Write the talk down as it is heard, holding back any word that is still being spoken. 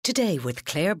Today with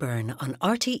Claire Byrne on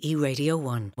RTE Radio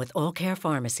 1 with All Care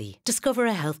Pharmacy. Discover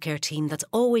a healthcare team that's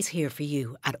always here for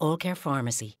you at All Care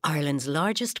Pharmacy, Ireland's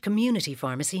largest community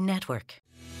pharmacy network.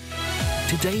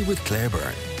 Today with Claire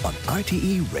Byrne on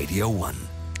RTE Radio 1.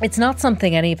 It's not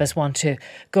something any of us want to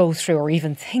go through or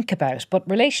even think about, but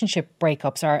relationship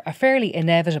breakups are a fairly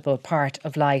inevitable part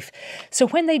of life. So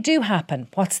when they do happen,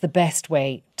 what's the best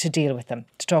way to deal with them?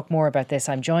 To talk more about this,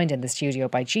 I'm joined in the studio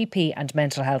by GP and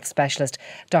mental health specialist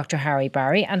Dr. Harry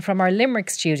Barry, and from our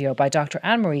Limerick studio by Dr.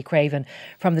 Anne-Marie Craven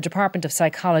from the Department of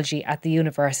Psychology at the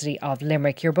University of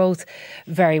Limerick. You're both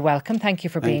very welcome. Thank you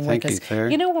for being with us.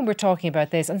 Claire. You know, when we're talking about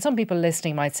this, and some people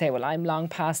listening might say, well, I'm long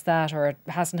past that, or it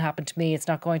hasn't happened to me, it's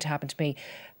not going to happen to me.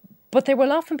 But there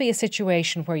will often be a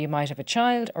situation where you might have a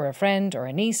child or a friend or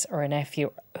a niece or a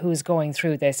nephew who's going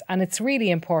through this. And it's really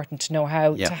important to know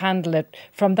how to handle it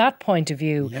from that point of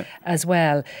view as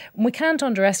well. We can't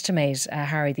underestimate,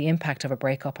 Harry, the impact of a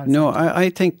breakup on No, somebody. I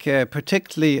think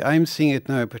particularly, I'm seeing it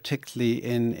now particularly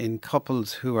in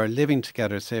couples who are living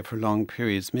together, say, for long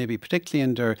periods, maybe particularly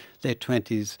in their late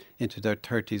 20s into their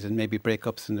 30s, and maybe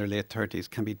breakups in their late 30s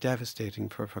can be devastating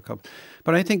for a couple.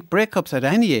 But I think breakups at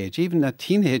any age, even at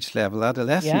teenage level,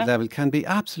 adolescent level, can be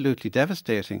absolutely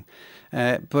devastating.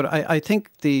 But I think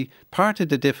the part of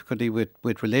the difficulty with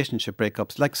relationship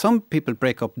breakups, like some people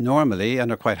break up normally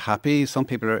and are quite happy. Some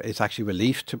people it's actually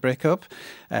relief to break up.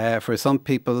 For some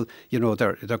people, you know,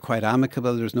 they're quite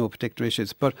amicable. There's no particular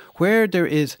issues. But where there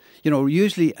is, you know,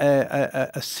 usually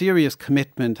a serious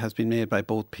commitment has been made by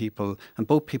both people, and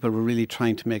both people were really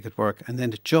trying to make it work, and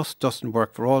then it just doesn't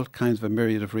work for all kinds of a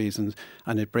myriad of reasons,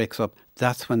 and it breaks up.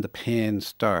 That's when the pain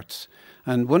starts.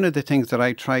 And one of the things that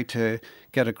I try to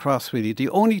get across, really, the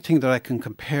only thing that I can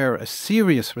compare a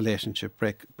serious relationship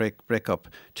breakup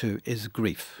to is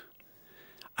grief.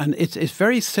 And it's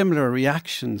very similar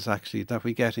reactions, actually, that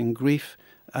we get in grief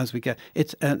as we get.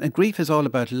 And grief is all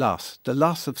about loss, the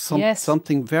loss of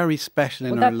something very special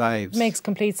in our lives. Makes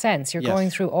complete sense. You're going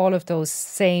through all of those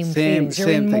same feelings. You're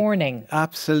in mourning.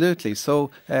 Absolutely.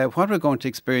 So what we're going to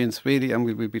experience really, and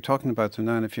we'll be talking about them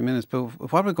now in a few minutes, but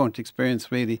what we're going to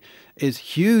experience really is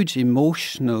huge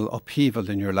emotional upheaval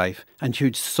in your life and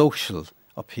huge social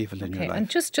upheaval in your life. And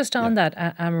just on that,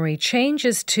 Anne-Marie,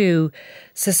 changes to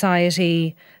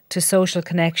society, to social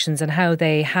connections and how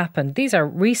they happen. These are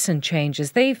recent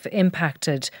changes. They've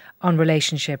impacted on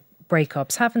relationship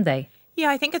breakups, haven't they? Yeah,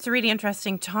 I think it's a really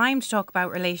interesting time to talk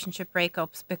about relationship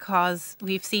breakups because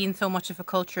we've seen so much of a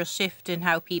cultural shift in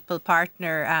how people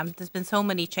partner. There's been so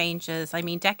many changes. I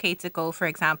mean, decades ago, for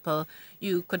example,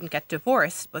 you couldn't get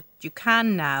divorced, but you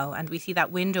can now. And we see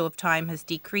that window of time has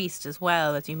decreased as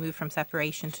well as you move from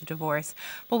separation to divorce.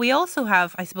 But we also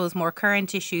have, I suppose, more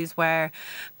current issues where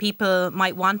people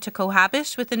might want to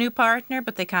cohabit with a new partner,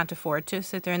 but they can't afford to,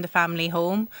 so they're in the family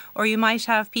home. Or you might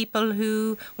have people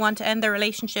who want to end their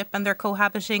relationship and they're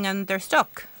cohabiting and they're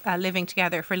stuck living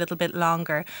together for a little bit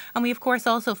longer. And we, of course,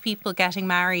 also have people getting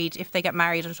married, if they get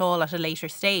married at all, at a later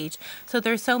stage. So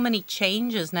there's so many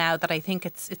changes now that I think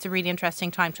it's a really interesting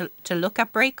time to look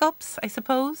at breakups, I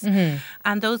suppose. Mm-hmm.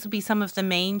 And those would be some of the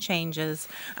main changes.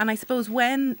 And I suppose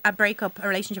when a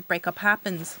relationship breakup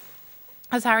happens,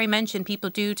 as Harry mentioned, people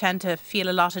do tend to feel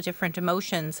a lot of different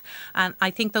emotions. And I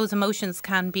think those emotions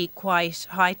can be quite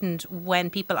heightened when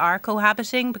people are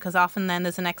cohabiting, because often then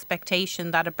there's an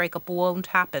expectation that a breakup won't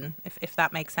happen, if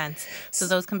that makes sense. So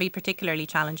those can be particularly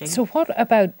challenging. So what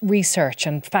about research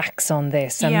and facts on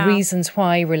this and reasons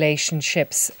why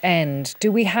relationships end?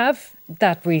 Do we have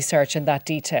that research and that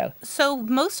detail? So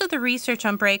most of the research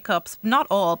on breakups, not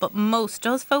all, but most,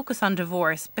 does focus on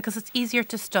divorce because it's easier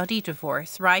to study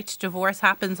divorce, right? Divorce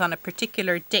happens on a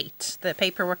particular date. The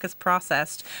paperwork is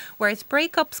processed, whereas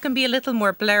breakups can be a little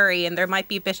more blurry and there might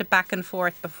be a bit of back and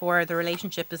forth before the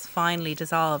relationship is finally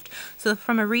dissolved. So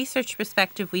from a research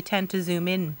perspective, we tend to zoom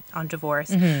in on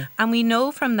divorce. Mm-hmm. And we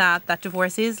know from that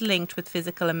divorce is linked with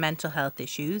physical and mental health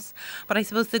issues. But I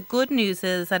suppose the good news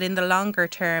is that in the longer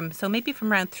term, so maybe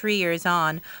from around 3 years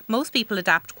on, most people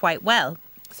adapt quite well.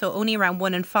 So only around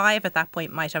 1 in 5 at that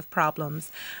point might have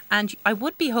problems. And I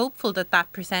would be hopeful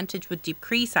that percentage would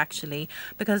decrease, actually,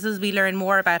 because as we learn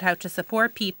more about how to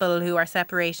support people who are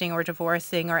separating or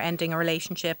divorcing or ending a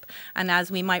relationship, and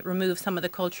as we might remove some of the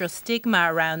cultural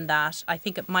stigma around that, I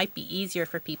think it might be easier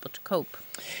for people to cope.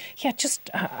 Yeah, just,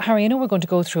 Harry, I know we're going to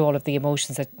go through all of the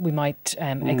emotions that we might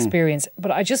experience,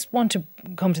 but I just want to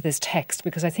come to this text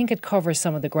because I think it covers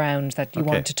some of the ground that you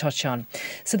want to touch on.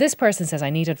 So this person says, I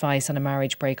need advice on a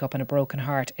marriage breakup and a broken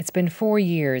heart. It's been 4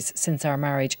 years since our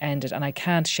marriage ended and I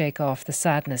can't shake off the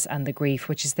sadness and the grief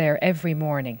which is there every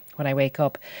morning when I wake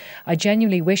up. I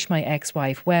genuinely wish my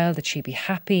ex-wife well, that she be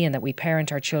happy and that we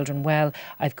parent our children well.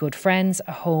 I've good friends,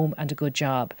 a home and a good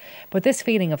job. But this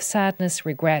feeling of sadness,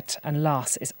 regret and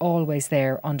loss is always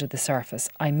there under the surface.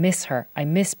 I miss her. I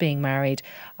miss being married.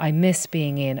 I miss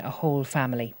being in a whole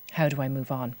family. How do I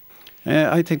move on?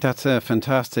 I think that's a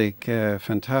fantastic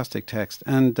text.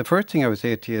 And the first thing I would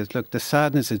say to you is, look, the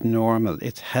sadness is normal.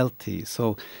 It's healthy.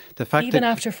 So the fact even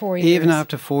that after 4 years, even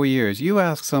after 4 years, you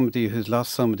ask somebody who's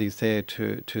lost somebody, say,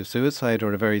 to suicide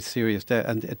or a very serious death,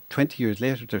 and 20 years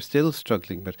later they're still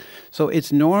struggling. But so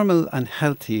it's normal and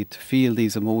healthy to feel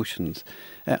these emotions.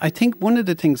 I think one of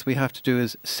the things we have to do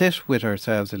is sit with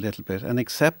ourselves a little bit and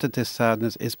accept that this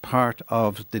sadness is part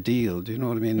of the deal. Do you know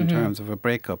what I mean? In terms of a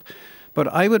breakup. But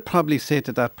I would probably say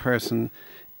to that person,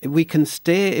 we can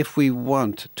stay if we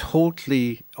want,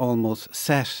 totally almost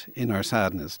set in our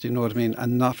sadness, do you know what I mean,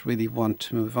 and not really want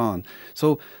to move on.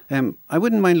 So I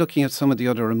wouldn't mind looking at some of the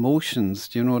other emotions,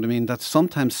 do you know what I mean, that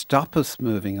sometimes stop us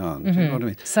moving on, do you know what I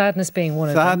mean. Sadness being one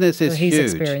of them. Sadness is he's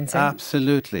huge, experiencing.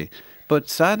 Absolutely. But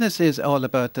sadness is all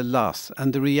about the loss.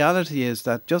 And the reality is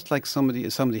that just like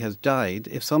somebody has died,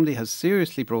 if somebody has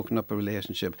seriously broken up a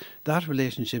relationship, that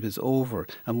relationship is over.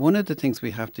 And one of the things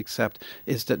we have to accept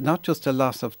is that not just the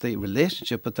loss of the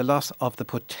relationship, but the loss of the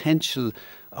potential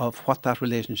of what that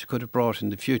relationship could have brought in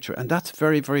the future. And that's a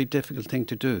very, very difficult thing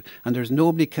to do. And there's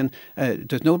nobody can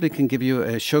give you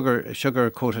a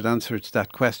sugar-coated answer to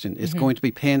that question. It's going to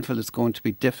be painful. It's going to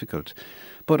be difficult.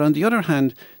 But on the other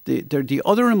hand, the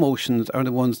other emotions are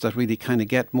the ones that really kind of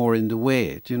get more in the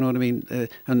way. Do you know what I mean?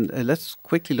 Let's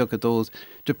quickly look at those.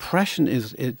 Depression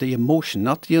is the emotion,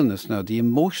 not the illness now. The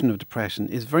emotion of depression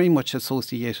is very much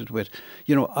associated with,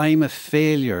 I'm a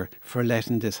failure for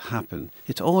letting this happen.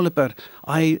 It's all about,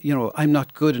 I'm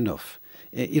not good enough.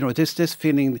 This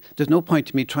feeling, there's no point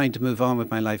to me trying to move on with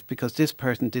my life because this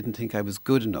person didn't think I was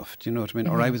good enough, do you know what I mean?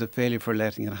 Or I was a failure for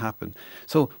letting it happen.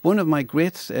 So one of my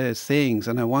great sayings,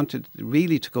 and I wanted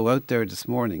really to go out there this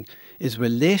morning, is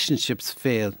relationships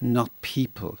fail, not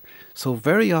people. So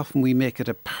very often we make it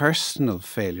a personal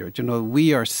failure.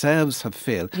 We ourselves have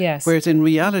failed. Yes. Whereas in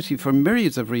reality, for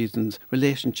myriads of reasons,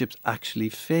 relationships actually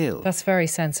fail. That's very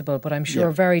sensible, but I'm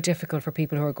sure very difficult for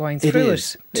people who are going through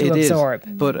it to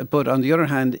absorb. But on the other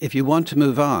hand, if you want to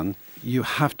move on, you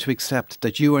have to accept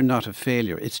that you are not a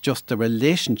failure. It's just the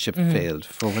relationship failed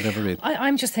for whatever reason.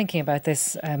 I'm just thinking about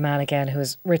this man again who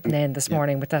has written in this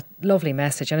morning with that lovely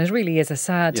message, and it really is a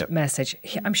sad message.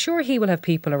 I'm sure he will have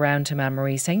people around him,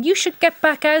 Anne-Marie, saying, you should get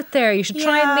back out there, you should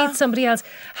try and meet somebody else.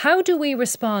 How do we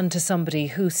respond to somebody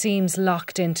who seems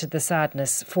locked into the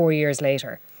sadness 4 years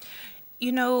later?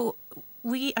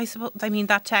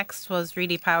 That text was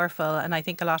really powerful, and I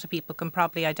think a lot of people can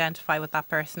probably identify what that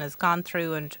person has gone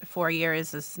through, and 4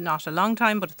 years is not a long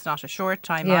time, but it's not a short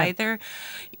time either.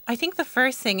 I think the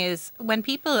first thing is when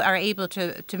people are able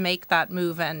to make that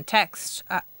move and text,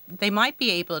 they might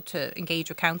be able to engage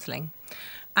with counselling.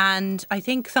 And I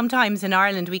think sometimes in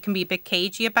Ireland we can be a bit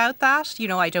cagey about that.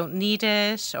 I don't need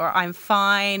it, or I'm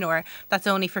fine, or that's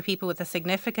only for people with a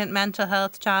significant mental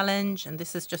health challenge and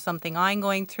this is just something I'm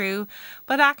going through.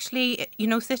 But actually,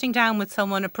 sitting down with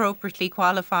someone appropriately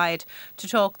qualified to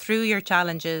talk through your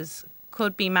challenges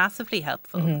could be massively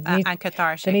helpful and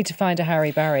cathartic. They need to find a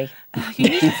Harry Barry. You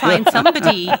need to find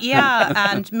somebody,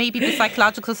 and maybe the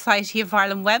Psychological Society of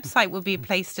Ireland website would be a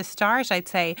place to start, I'd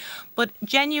say. But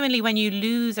genuinely, when you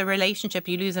lose a relationship,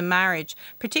 you lose a marriage,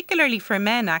 particularly for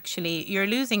men, actually, you're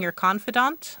losing your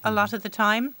confidant a lot of the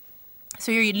time.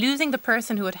 So you're losing the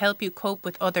person who would help you cope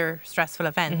with other stressful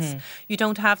events. You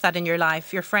don't have that in your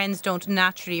life. Your friends don't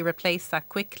naturally replace that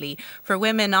quickly. For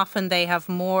women, often they have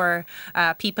more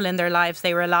people in their lives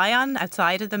they rely on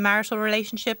outside of the marital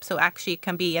relationship. So actually it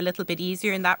can be a little bit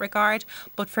easier in that regard.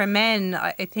 But for men,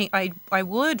 I think I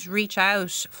would reach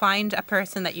out, find a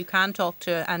person that you can talk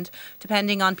to. And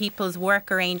depending on people's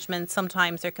work arrangements,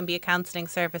 sometimes there can be a counselling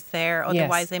service there.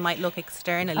 Otherwise, they might look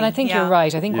externally. And I think you're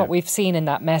right. I think what we've seen in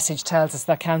that message tells us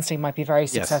that counselling might be very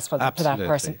successful for that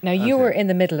person. Now, you were in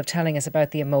the middle of telling us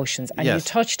about the emotions, and you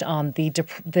touched on the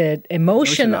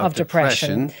emotion of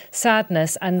depression,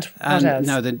 sadness, and what else?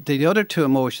 Now, the other two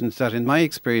emotions that, in my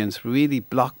experience, really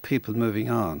block people moving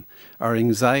on are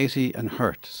anxiety and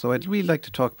hurt. So I'd really like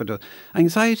to talk about that.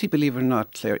 Anxiety, believe it or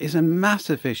not, Claire, is a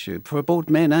massive issue for both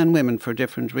men and women for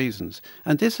different reasons.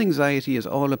 And this anxiety is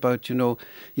all about,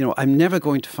 I'm never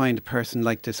going to find a person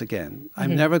like this again.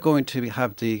 I'm never going to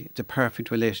have the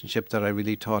perfect relationship that I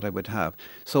really thought I would have.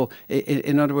 So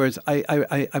in other words,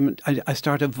 I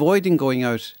start avoiding going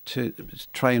out to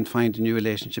try and find a new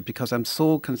relationship because I'm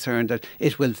so concerned that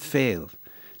it will fail.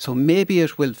 So maybe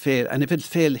it will fail. And if it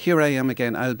fails, here I am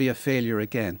again, I'll be a failure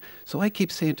again. So I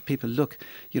keep saying to people, look,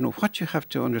 what you have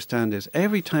to understand is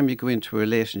every time you go into a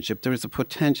relationship, there is a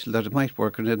potential that it might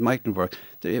work and it mightn't work.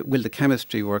 Will the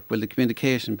chemistry work? Will the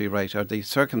communication be right? Are the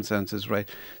circumstances right?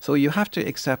 So you have to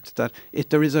accept that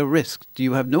there is a risk.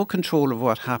 You have no control of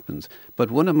what happens.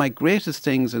 But one of my greatest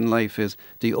things in life is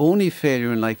the only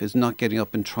failure in life is not getting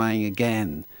up and trying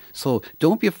again. So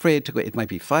don't be afraid to go. It might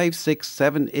be 5, 6,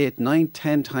 7, 8, 9,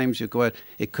 10 times you go out.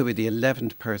 It could be the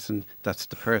 11th person that's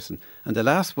the person. And the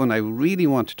last one I really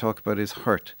want to talk about is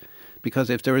hurt.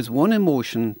 Because if there is one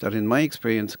emotion that in my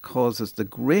experience causes the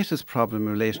greatest problem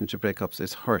in relationship breakups,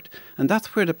 is hurt. And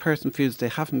that's where the person feels they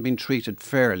haven't been treated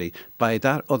fairly by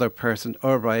that other person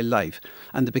or by life.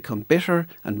 And they become bitter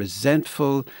and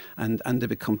resentful and they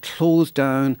become closed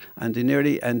down and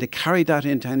they carry that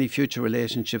into any future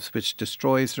relationships, which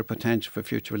destroys their potential for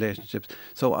future relationships.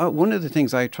 So one of the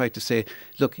things I try to say,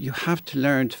 look, you have to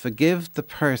learn to forgive the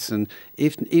person,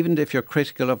 even if you're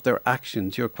critical of their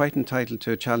actions. You're quite entitled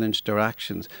to challenge their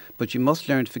actions, but you must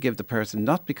learn to forgive the person,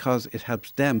 not because it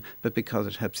helps them, but because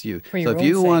it helps you. So if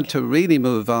you want to really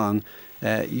move on,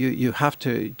 you have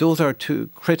to, those are two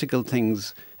critical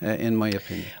things in my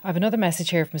opinion. I have another message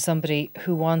here from somebody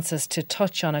who wants us to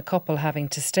touch on a couple having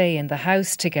to stay in the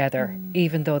house together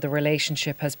even though the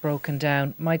relationship has broken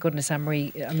down. My goodness,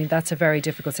 Anne-Marie, I mean, that's a very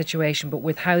difficult situation, but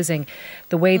with housing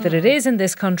the way that it is in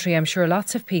this country, I'm sure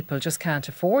lots of people just can't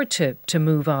afford to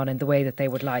move on in the way that they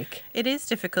would like. It is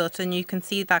difficult, and you can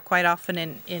see that quite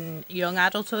often in young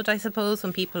adulthood, I suppose,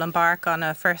 when people embark on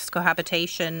a first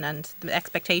cohabitation and the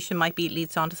expectation might be it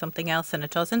leads on to something else and it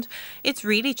doesn't. It's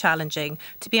really challenging.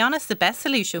 To be honest, the best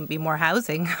solution would be more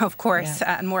housing, of course,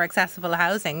 and more accessible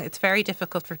housing. It's very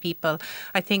difficult for people.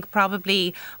 I think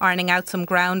probably ironing out some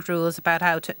ground rules about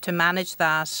how to manage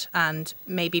that and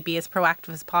maybe be as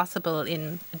proactive as possible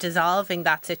in dissolving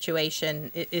that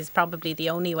situation is probably the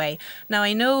only way. Now,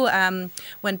 I know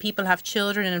when people have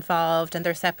children involved and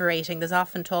they're separating, there's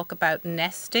often talk about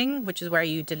nesting, which is where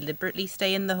you deliberately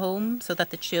stay in the home so that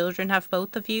the children have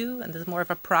both of you and there's more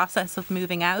of a process of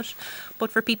moving out.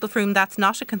 But for people for whom that's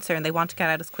not a concern, they want to get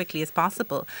out as quickly as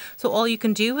possible. So all you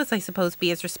can do is, I suppose,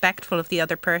 be as respectful of the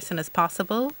other person as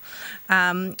possible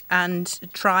and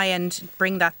try and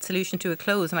bring that solution to a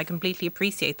close. And I completely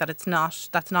appreciate that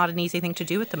that's not an easy thing to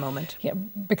do at the moment. Yeah,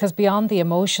 because beyond the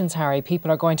emotions, Harry,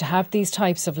 people are going to have these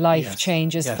types of life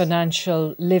changes,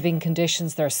 financial living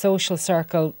conditions, their social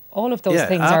circle, all of those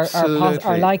things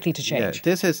are likely to change.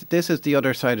 Yeah, this is the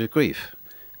other side of grief.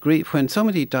 Grief, when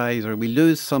somebody dies or we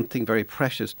lose something very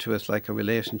precious to us like a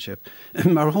relationship,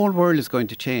 our whole world is going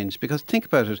to change. Because think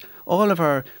about it, all of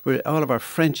our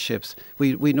friendships,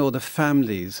 we know the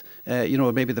families,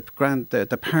 maybe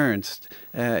the parents,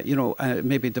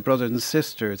 maybe the brothers and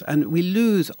sisters, and we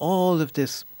lose all of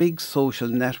this big social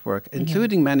network,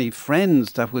 including many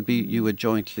friends that would be you would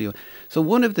jointly. So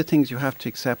one of the things you have to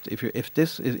accept if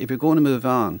you're going to move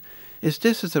on is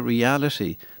this is a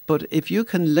reality. But if you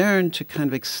can learn to kind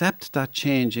of accept that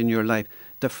change in your life,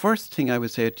 the first thing I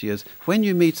would say to you is when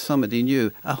you meet somebody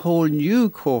new, a whole new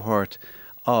cohort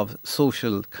of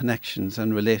social connections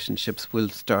and relationships will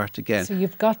start again. So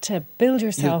you've got to build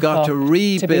yourself You've got up to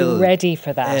rebuild. To be ready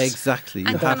for that. Exactly.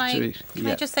 And can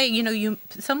I just say,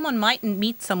 someone mightn't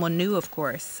meet someone new, of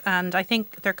course, and I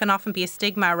think there can often be a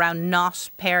stigma around not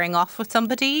pairing off with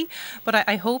somebody, but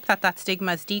I hope that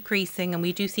stigma is decreasing and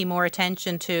we do see more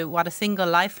attention to what a single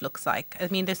life looks like. I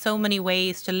mean, there's so many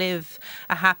ways to live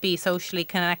a happy, socially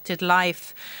connected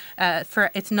life.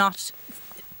 It's not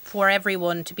for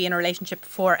everyone to be in a relationship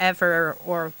forever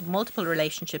or multiple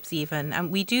relationships even. And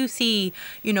we do see,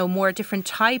 more different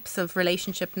types of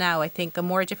relationship now, I think, and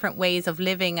more different ways of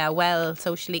living a well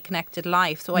socially connected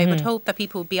life. So I would hope that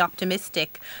people would be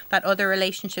optimistic that other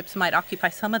relationships might occupy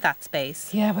some of that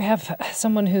space. Yeah, we have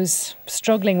someone who's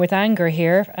struggling with anger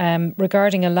here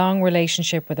regarding a long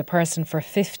relationship with a person for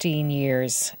 15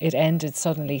 years. It ended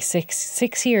suddenly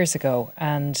six years ago.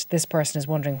 And this person is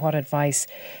wondering, what advice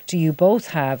do you both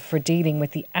have for dealing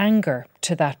with the anger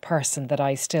to that person that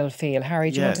I still feel? Harry,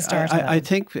 do you want to start? I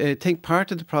think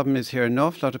part of the problem is here, an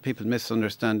awful lot of people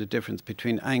misunderstand the difference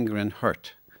between anger and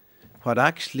hurt. What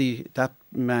actually that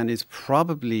man is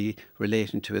probably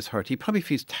relating to his hurt. He probably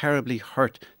feels terribly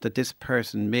hurt that this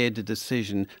person made the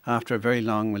decision after a very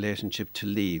long relationship to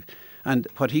leave. And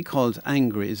what he calls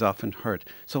anger is often hurt.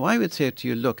 So I would say to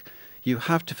you, look, you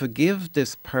have to forgive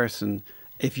this person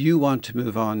if you want to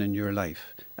move on in your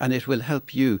life, and it will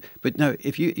help you. But now,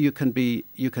 if you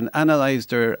can analyse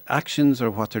their actions or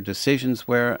what their decisions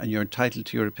were, and you're entitled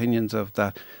to your opinions of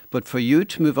that. But for you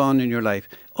to move on in your life,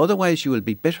 otherwise you will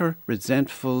be bitter,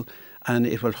 resentful, and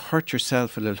it will hurt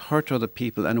yourself, it'll hurt other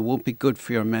people, and it won't be good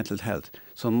for your mental health.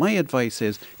 So my advice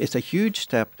is, it's a huge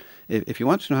step. If you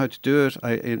want to know how to do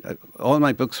it, all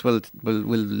my books will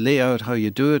lay out how you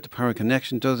do it. The Power of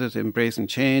Connection does it, Embracing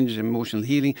Change, Emotional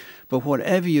Healing. But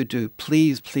whatever you do,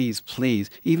 please, please, please,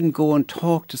 even go and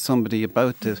talk to somebody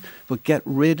about this, but get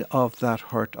rid of that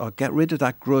hurt or get rid of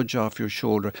that grudge off your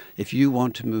shoulder if you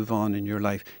want to move on in your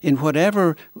life, in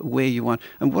whatever way you want.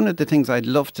 And one of the things I'd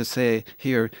love to say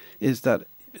here is that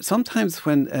sometimes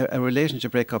when a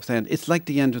relationship breakups end, it's like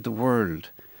the end of the world.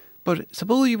 But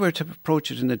suppose you were to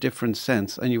approach it in a different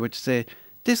sense and you were to say,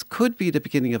 this could be the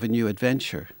beginning of a new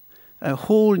adventure, a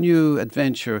whole new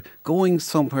adventure going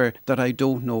somewhere that I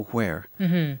don't know where.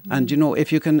 Mm-hmm. And,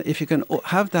 if you can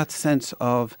have that sense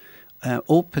of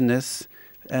openness,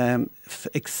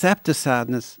 accept the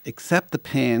sadness, accept the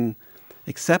pain,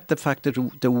 accept the fact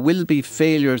that there will be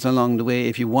failures along the way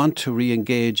if you want to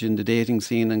re-engage in the dating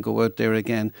scene and go out there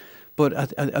again. But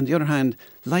on the other hand,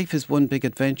 life is one big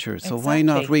adventure, so why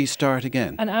not restart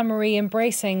again? And Anne-Marie,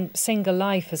 embracing single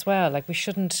life as well. Like, we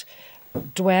shouldn't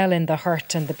dwell in the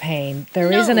hurt and the pain.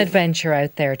 There is an adventure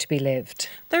out there to be lived.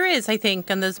 There is, I think,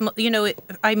 and there's,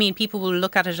 people will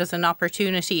look at it as an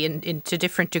opportunity to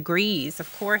different degrees.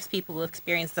 Of course, people will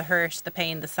experience the hurt, the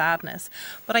pain, the sadness.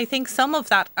 But I think some of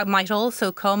that might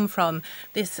also come from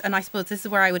this, and I suppose this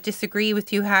is where I would disagree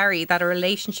with you, Harry, that a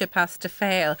relationship has to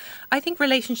fail. I think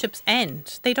relationships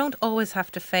end. They don't always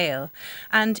have to fail.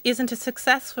 And isn't a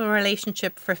successful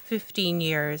relationship for 15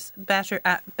 years better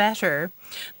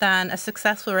than a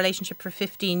successful relationship for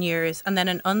 15 years and then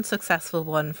an unsuccessful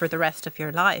one for the rest of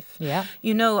your life? Yeah.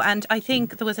 And I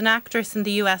think there was an actress in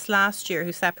the US last year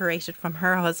who separated from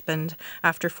her husband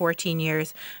after 14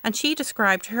 years, and she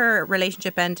described her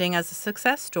relationship ending as a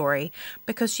success story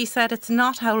because she said it's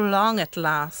not how long it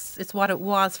lasts, it's what it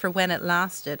was for when it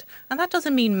lasted. And that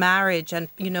doesn't mean marriage and,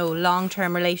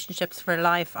 long-term relationships for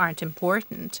life aren't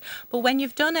important. But when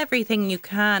you've done everything you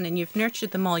can and you've nurtured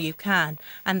them all you can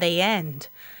and they end,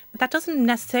 that doesn't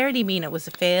necessarily mean it was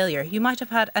a failure. You might have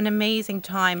had an amazing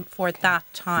time for that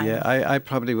time. Yeah, I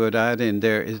probably would add in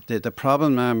there is that the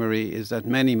problem, Anne-Marie, is that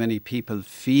many, many people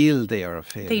feel they are a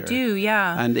failure. They do,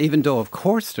 yeah. And even though, of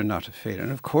course, they're not a failure,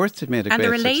 and of course they've made a great success.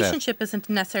 And the relationship isn't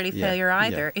necessarily a failure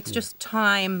either. It's just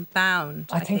time-bound,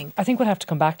 I think. I think we'll have to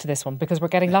come back to this one because we're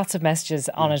getting lots of messages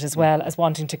on it as well as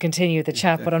wanting to continue the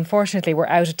chat. But unfortunately, we're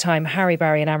out of time. Harry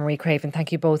Barry and Anne-Marie Craven,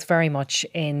 thank you both very much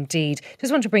indeed.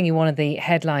 Just want to bring you one of the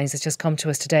headlines that's just come to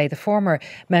us today. The former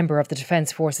member of the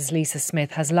Defence Forces, Lisa Smith,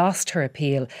 has lost her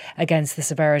appeal against the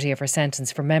severity of her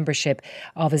sentence for membership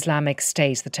of Islamic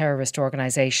State, the terrorist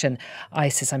organisation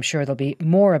ISIS. I'm sure there'll be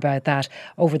more about that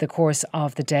over the course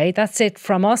of the day. That's it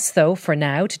from us, though, for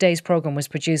now. Today's programme was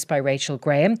produced by Rachel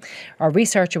Graham. Our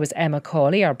researcher was Emma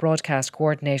Cawley, our broadcast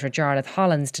coordinator, Jarlath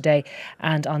Hollins today,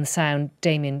 and on sound,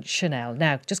 Damien Chanel.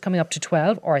 Now, just coming up to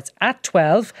 12, or it's at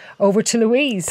 12, over to Louise.